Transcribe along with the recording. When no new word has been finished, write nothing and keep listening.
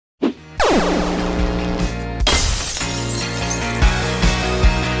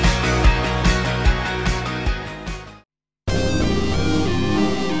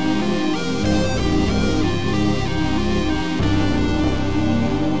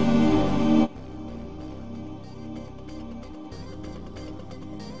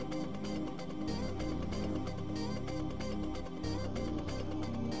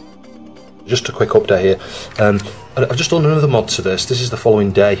a quick update here. I've just done another mod to this. This is the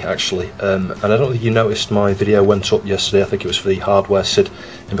following day, actually, and I don't think you noticed my video went up yesterday. I think it was for the hardware SID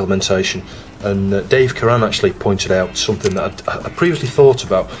implementation, and Dave Curran actually pointed out something that I previously thought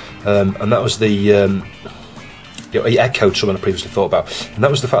about, and that was the he echoed something I previously thought about, and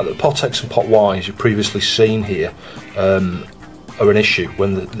that was the fact that pot X and pot Y, as you've previously seen here, are an issue.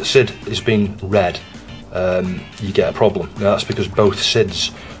 When the SID is being read, you get a problem. Now that's because both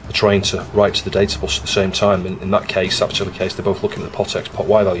SIDs are trying to write to the data bus at the same time. In that particular case, they're both looking at the pot X, pot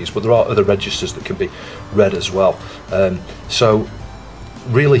Y values, but there are other registers that can be read as well. So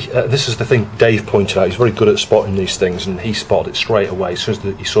really, this is the thing Dave pointed out. He's very good at spotting these things, and he spotted it straight away. As soon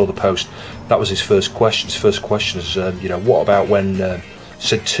as he saw the post, that was his first question. His first question is, what about when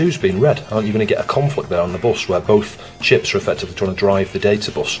SID 2's been read? Aren't you going to get a conflict there on the bus where both chips are effectively trying to drive the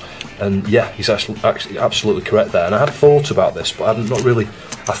data bus? And yeah, he's actually absolutely correct there. And I had thought about this, but I hadn't not really.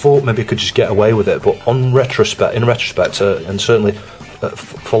 I thought maybe I could just get away with it, but in retrospect, and certainly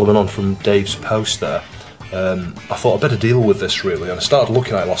following on from Dave's post there, I thought I'd better deal with this really, and I started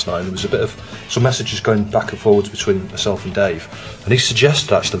looking at it last night, and there was a bit of some messages going back and forwards between myself and Dave, and he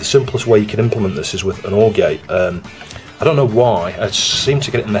suggested actually the simplest way you can implement this is with an OR gate. I don't know why, I seemed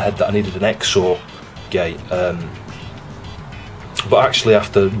to get it in my head that I needed an XOR gate, but actually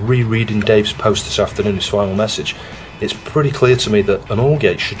after rereading Dave's post this afternoon, his final message, it's pretty clear to me that an OR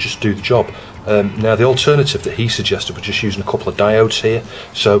gate should just do the job. Now the alternative that he suggested was just using a couple of diodes here.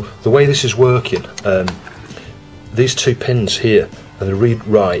 So the way this is working, these two pins here are the read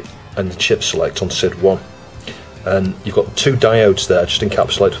write and the chip select on SID 1, and you've got two diodes there just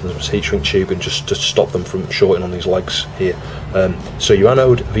encapsulated with this heat shrink tubing just to stop them from shorting on these legs here. So your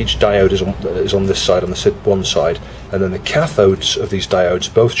anode of each diode is on this side, on the SID 1 side, and then the cathodes of these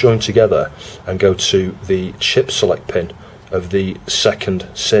diodes both join together and go to the chip select pin of the second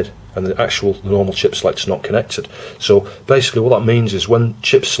SID, and the normal chip select is not connected. So basically what that means is when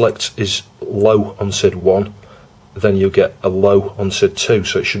chip select is low on SID 1, then you'll get a low on SID 2,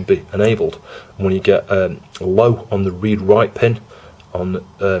 so it should be enabled. And when you get a low on the read-write pin,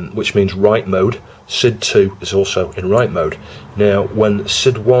 which means write mode, SID 2 is also in write mode. Now, when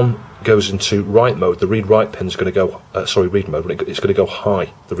SID 1 goes into write mode, the read-write pin is going to go, read mode, it's going to go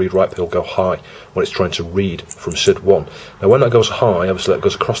high. The read-write pin will go high when it's trying to read from SID 1. Now, when that goes high, obviously that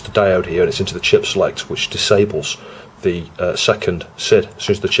goes across the diode here, and it's into the chip select, which disables the second SID. As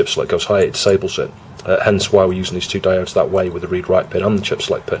soon as the chip select goes high, it disables it. Hence why we're using these two diodes that way with the read-write pin and the chip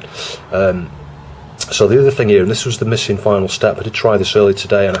select pin. So the other thing here, and this was the missing final step, I did try this earlier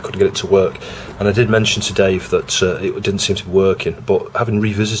today and I couldn't get it to work, and I did mention to Dave that it didn't seem to be working, but having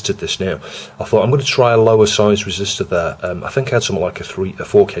revisited this now, I thought I'm going to try a lower size resistor there. I think I had something like a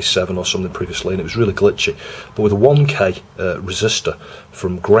 4K7 or something previously, and it was really glitchy, but with a 1K resistor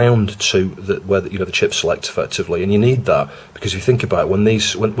from ground to the chip select effectively, and you need that because if you think about it,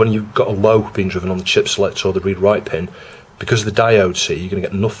 when you've got a low being driven on the chip select or the read-write pin, because of the diodes here, you're going to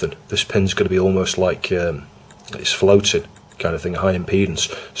get nothing. This pin's going to be almost like it's floating kind of thing, high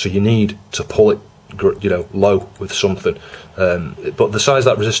impedance. So you need to pull it, low with something. But the size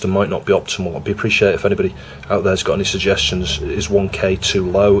of that resistor might not be optimal. I'd be appreciated if anybody out there's got any suggestions. Is 1K too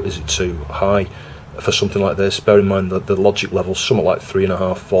low? Is it too high for something like this? Bear in mind that the logic level's somewhat like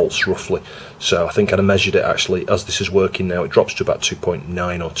 3.5 volts roughly. So I think I measured it actually as this is working now. It drops to about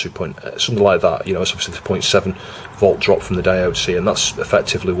 2.9 or 2. Something like that. It's obviously the 0.7 volt drop from the diodes here, and that's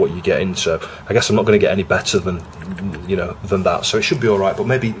effectively what you get in. So I guess I'm not going to get any better than that. So it should be all right. But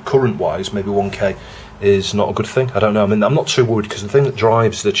maybe current-wise, maybe 1K is not a good thing. I don't know. I mean, I'm not too worried because the thing that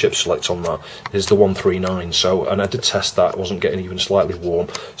drives the chip select on that is the 139. So, and I did test that; it wasn't getting even slightly warm.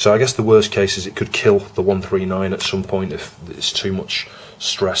 So I guess the worst case is it could kill the 139 at some point if it's too much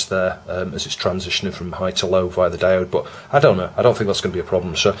stress there as it's transitioning from high to low via the diode. But I don't know. I don't think that's going to be a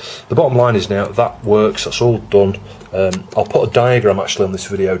problem. So the bottom line is now that works. That's all done. I'll put a diagram actually on this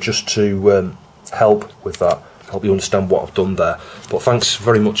video just to help with that, help you understand what I've done there. But thanks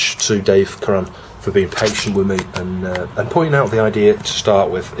very much to Dave Curran for being patient with me and pointing out the idea to start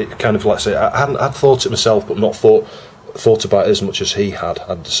with. It kind of, let's say, I'd thought it myself, but not thought about it as much as he had.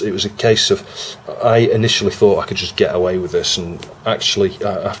 It was a case of I initially thought I could just get away with this, and actually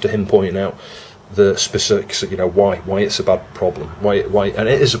after him pointing out the specifics, why it's a bad problem, why, and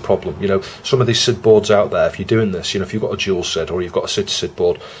it is a problem. Some of these SID boards out there, if you're doing this, if you've got a dual SID or you've got a SID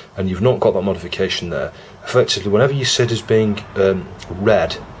board and you've not got that modification there, effectively whenever your SID is being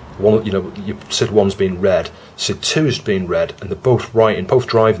read, your SID 1's being read, SID 2 is being read, and they're both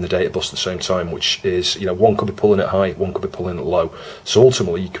driving the data bus at the same time, which is, one could be pulling it high, one could be pulling it low. So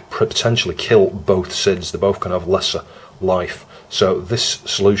ultimately, you could potentially kill both SIDs. They both can have lesser life. So this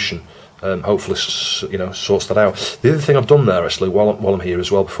solution hopefully sorts that out. The other thing I've done there actually while I'm here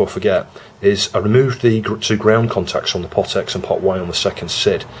as well, before I forget, is I removed the two ground contacts on the pot X and pot Y on the second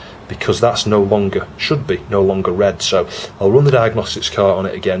SID, because that's no longer no longer red. So I'll run the diagnostics cart on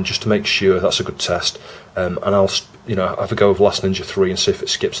it again just to make sure that's a good test, and I'll have a go of Last Ninja 3 and see if it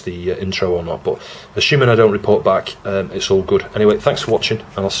skips the intro or not. But assuming I don't report back, it's all good. Anyway, thanks for watching,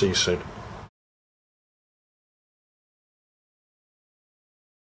 and I'll see you soon.